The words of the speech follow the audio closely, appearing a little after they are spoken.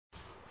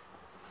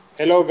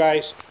Hello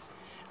guys,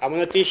 I'm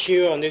going to teach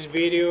you on this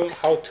video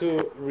how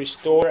to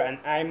restore an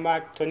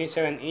iMac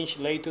 27-inch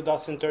late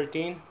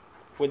 2013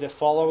 with the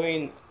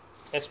following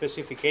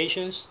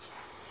specifications.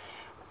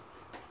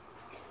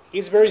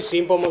 It's very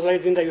simple. Most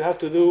likely thing that you have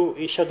to do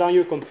is shut down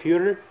your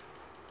computer.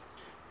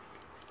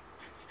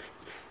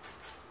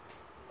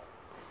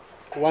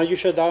 Once you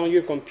shut down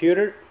your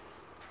computer,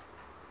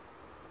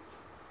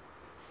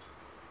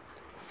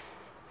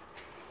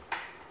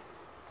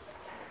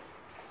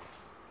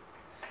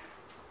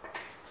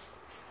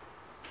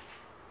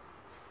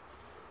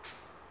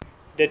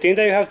 the thing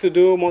that you have to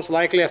do most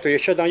likely after you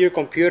shut down your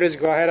computer is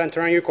go ahead and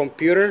turn on your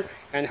computer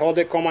and hold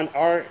the Command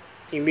R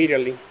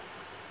immediately.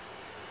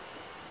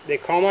 The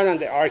Command and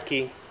the R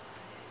key.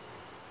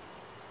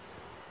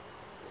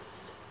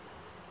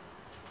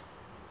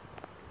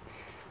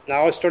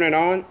 Now let's turn it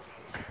on.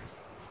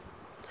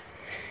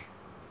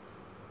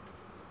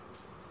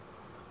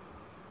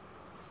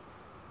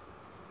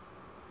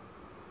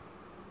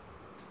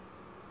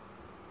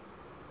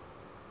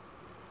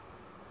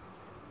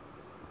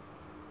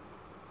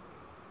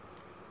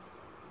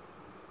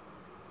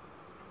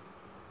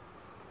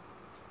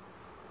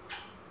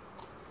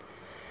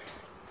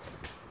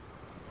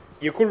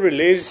 You could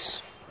release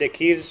the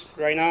keys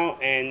right now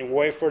and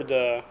wait for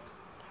the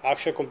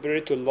actual computer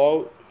to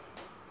load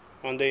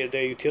on the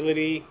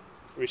utility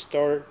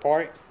restore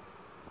part.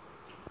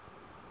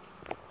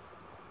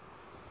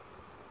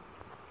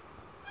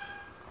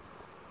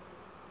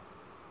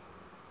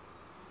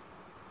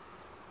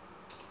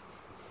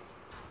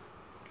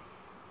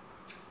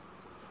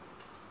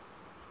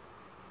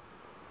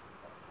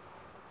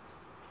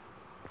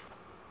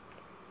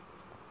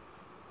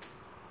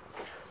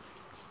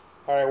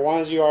 Alright,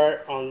 once you are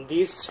on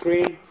this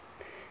screen,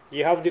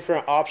 you have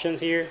different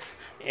options here,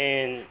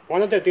 and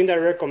one of the things that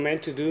I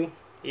recommend to do,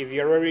 if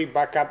you already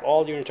back up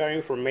all your entire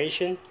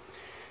information,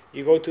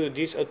 you go to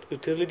this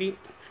utility,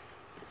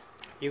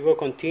 you go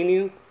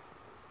continue,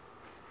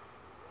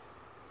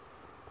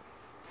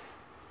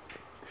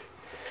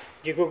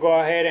 you could go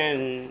ahead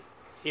and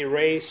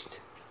erase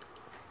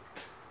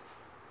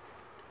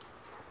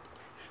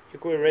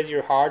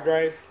your hard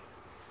drive.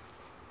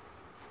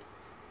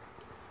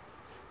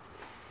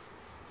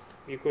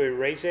 You could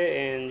erase it,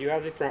 and you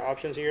have different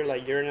options here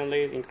like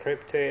journalist,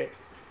 encrypted,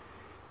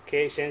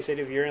 case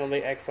sensitive,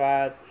 journalist,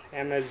 exFAT,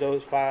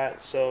 MS-DOS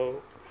FAT.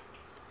 So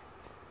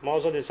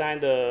most of the time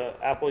the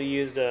Apple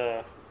use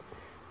the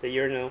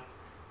journal,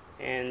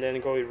 and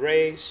then go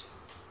erase.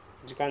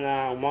 It's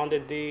gonna mount the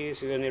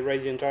disk, it's gonna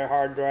erase the entire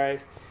hard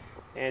drive,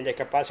 and the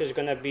capacity is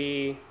gonna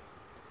be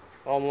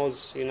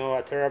almost a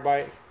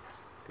terabyte,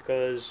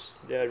 because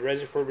the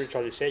ready for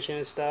virtualization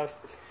and stuff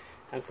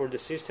and for the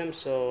system.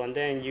 So, and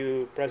then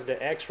you press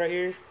the X right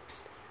here,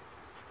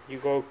 you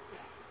go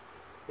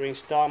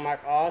reinstall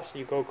Mac OS,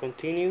 you go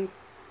continue,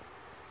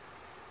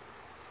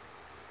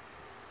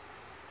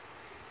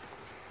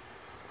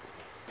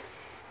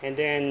 and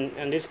then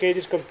in this case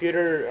this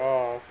computer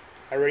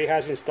already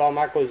has installed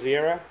Mac OS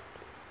Sierra.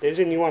 There's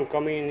a new one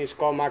coming, it's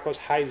called Mac OS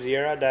High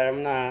Sierra, that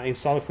I'm gonna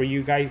install for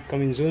you guys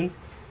coming soon.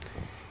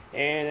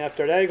 And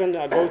after that you're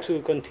gonna go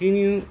to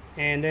continue,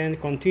 and then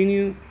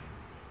continue,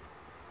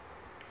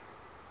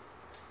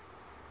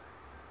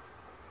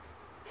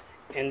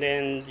 and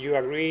then you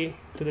agree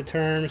to the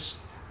terms.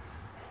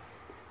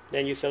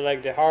 Then you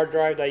select the hard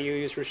drive that you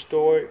use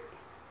restored,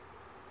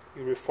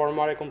 you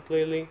reformat it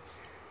completely,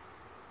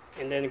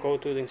 and then go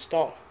to the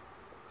install.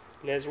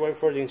 Let's wait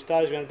for the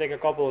install. It's going to take a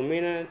couple of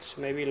minutes,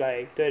 maybe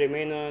like 30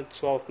 minutes,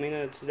 12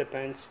 minutes,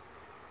 depends.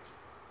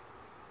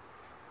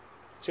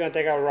 It's going to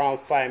take around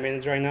 5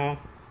 minutes right now.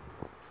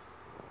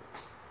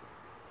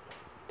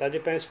 That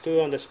depends too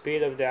on the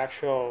speed of the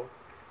actual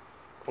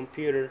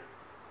computer.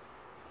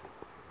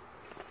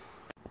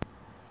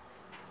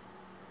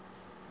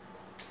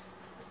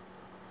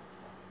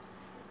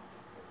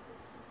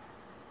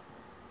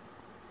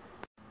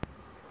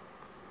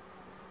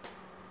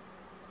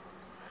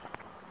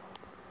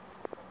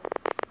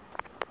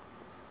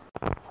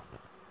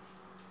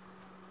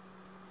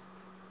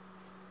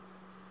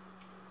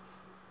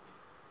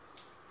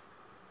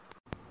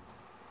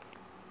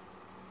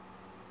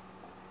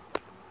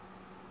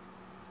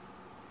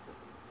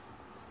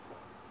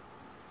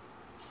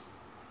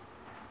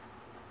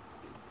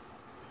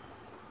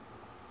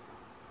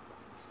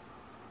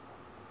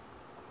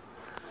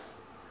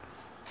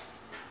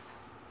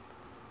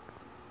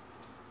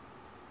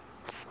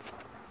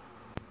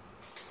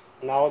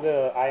 Now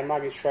the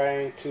iMac is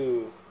trying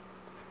to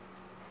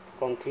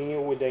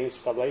continue with the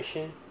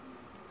installation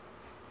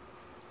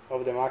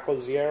of the Mac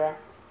OS Sierra.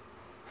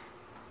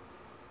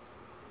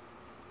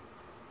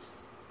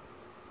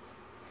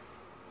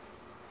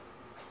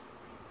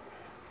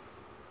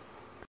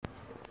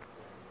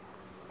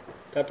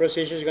 That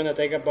procedure is going to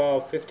take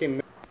about 15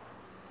 minutes.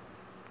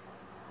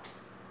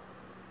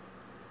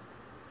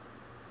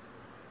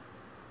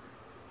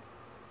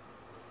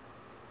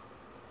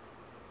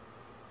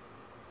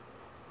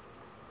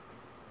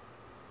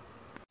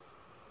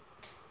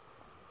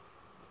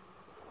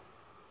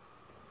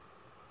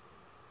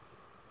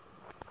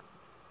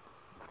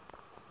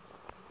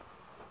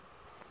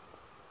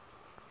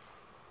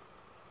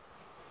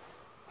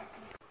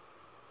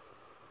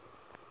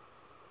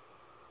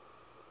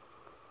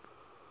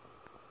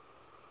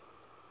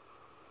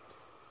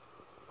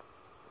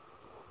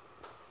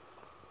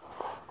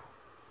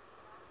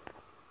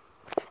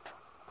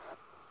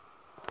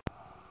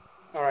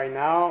 Alright,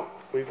 now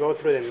we go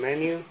through the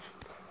menu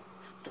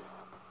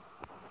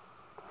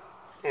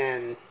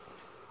and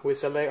we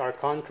select our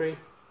country.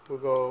 We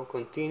go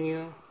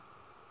continue.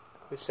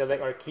 We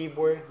select our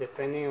keyboard.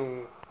 Depending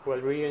on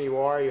what region you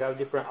are, you have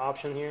different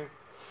options here.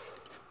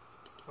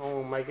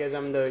 Oh, my guess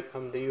I'm the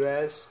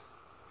US.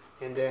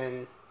 And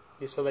then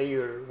you select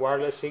your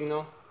wireless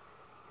signal,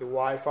 your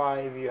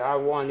Wi-Fi if you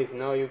have one. If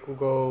not, you could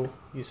go,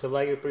 you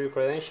select your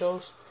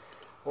credentials,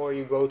 or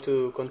you go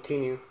to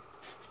continue.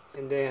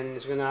 And then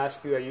it's gonna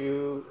ask you,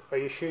 are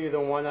you sure you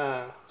don't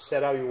wanna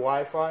set up your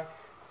Wi-Fi?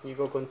 You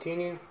go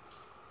continue.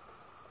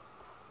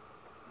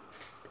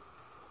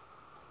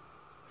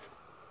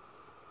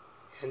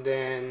 And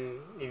then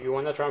if you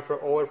want to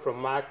transfer over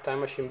from Mac Time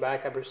Machine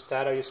Backup or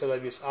Stata, you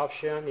select this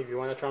option. If you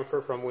want to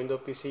transfer from Windows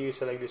PC, you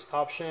select this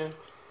option.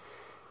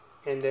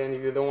 And then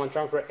if you don't want to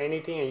transfer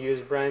anything and use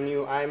brand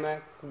new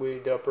iMac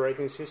with the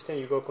operating system,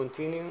 you go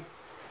continue.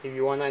 If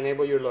you want to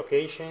enable your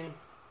location,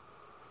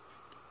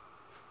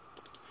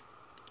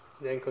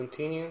 then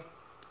continue.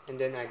 And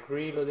then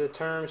agree to the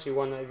terms. If you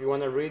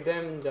want to read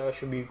them, that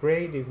should be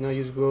great. If not,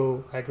 just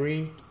go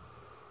agree.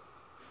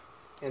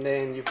 And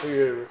then you put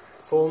your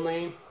full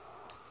name.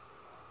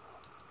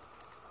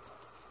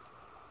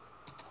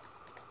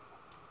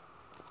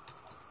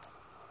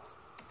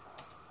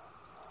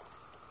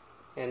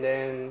 And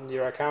then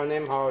your account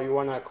name, how you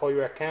want to call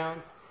your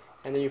account,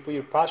 and then you put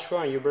your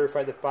password and you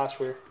verify the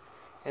password,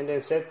 and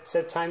then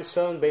set time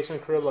zone based on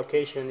current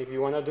location. If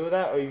you want to do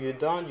that, or if you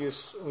don't,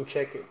 just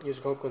uncheck it.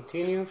 Just go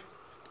continue.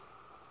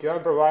 You want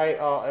to provide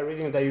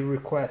everything that you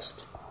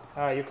request.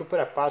 You could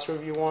put a password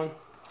if you want.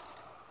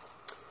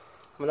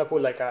 I'm gonna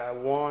put like a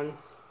 1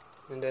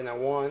 and then a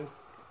 1,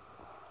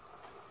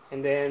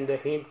 and then the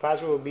hint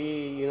password will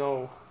be, you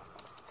know,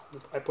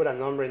 I put a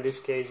number in this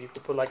case. You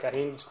could put like a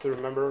hint to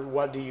remember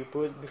what do you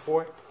put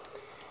before,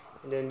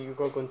 and then you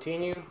go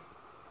continue.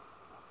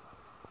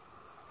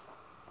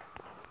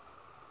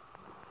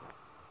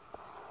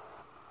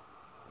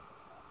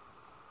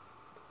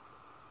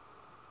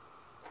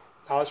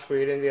 Now it's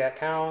creating the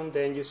account.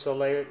 Then you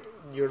select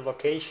your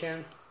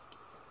location,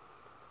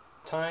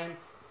 time.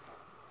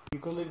 You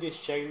could leave this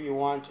check if you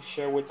want to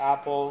share with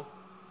Apple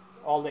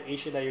all the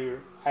issues that your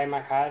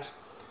iMac has.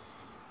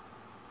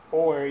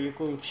 Or you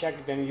could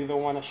check them, you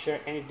don't want to share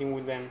anything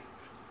with them,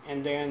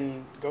 and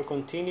then go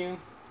continue.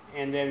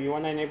 And then you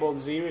want to enable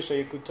Siri so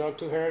you could talk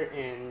to her,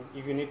 and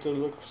if you need to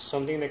look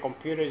something in the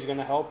computer, it's going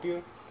to help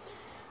you.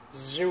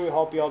 Siri will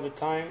help you all the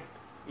time.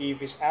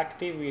 If it's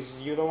active, if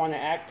you don't want it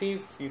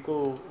active, you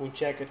could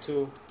uncheck it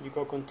too. You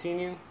go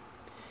continue,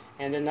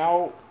 and then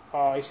now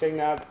it's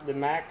setting up the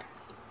Mac.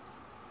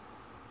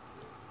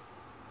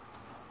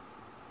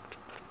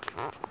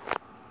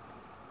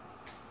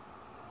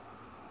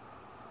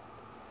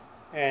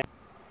 And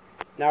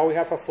now we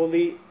have a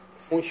fully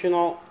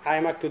functional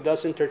iMac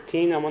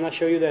 2013. I'm going to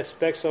show you the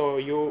specs so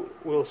you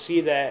will see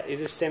that it's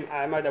the same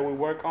iMac that we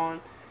work on.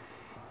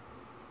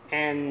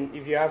 And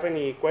if you have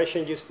any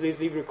questions, just please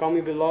leave your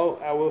comment below.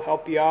 I will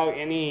help you out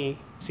any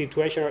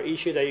situation or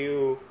issue that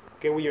you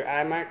get with your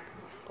iMac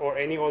or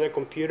any other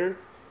computer.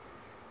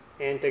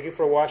 And thank you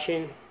for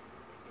watching,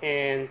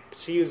 and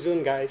see you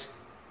soon, guys.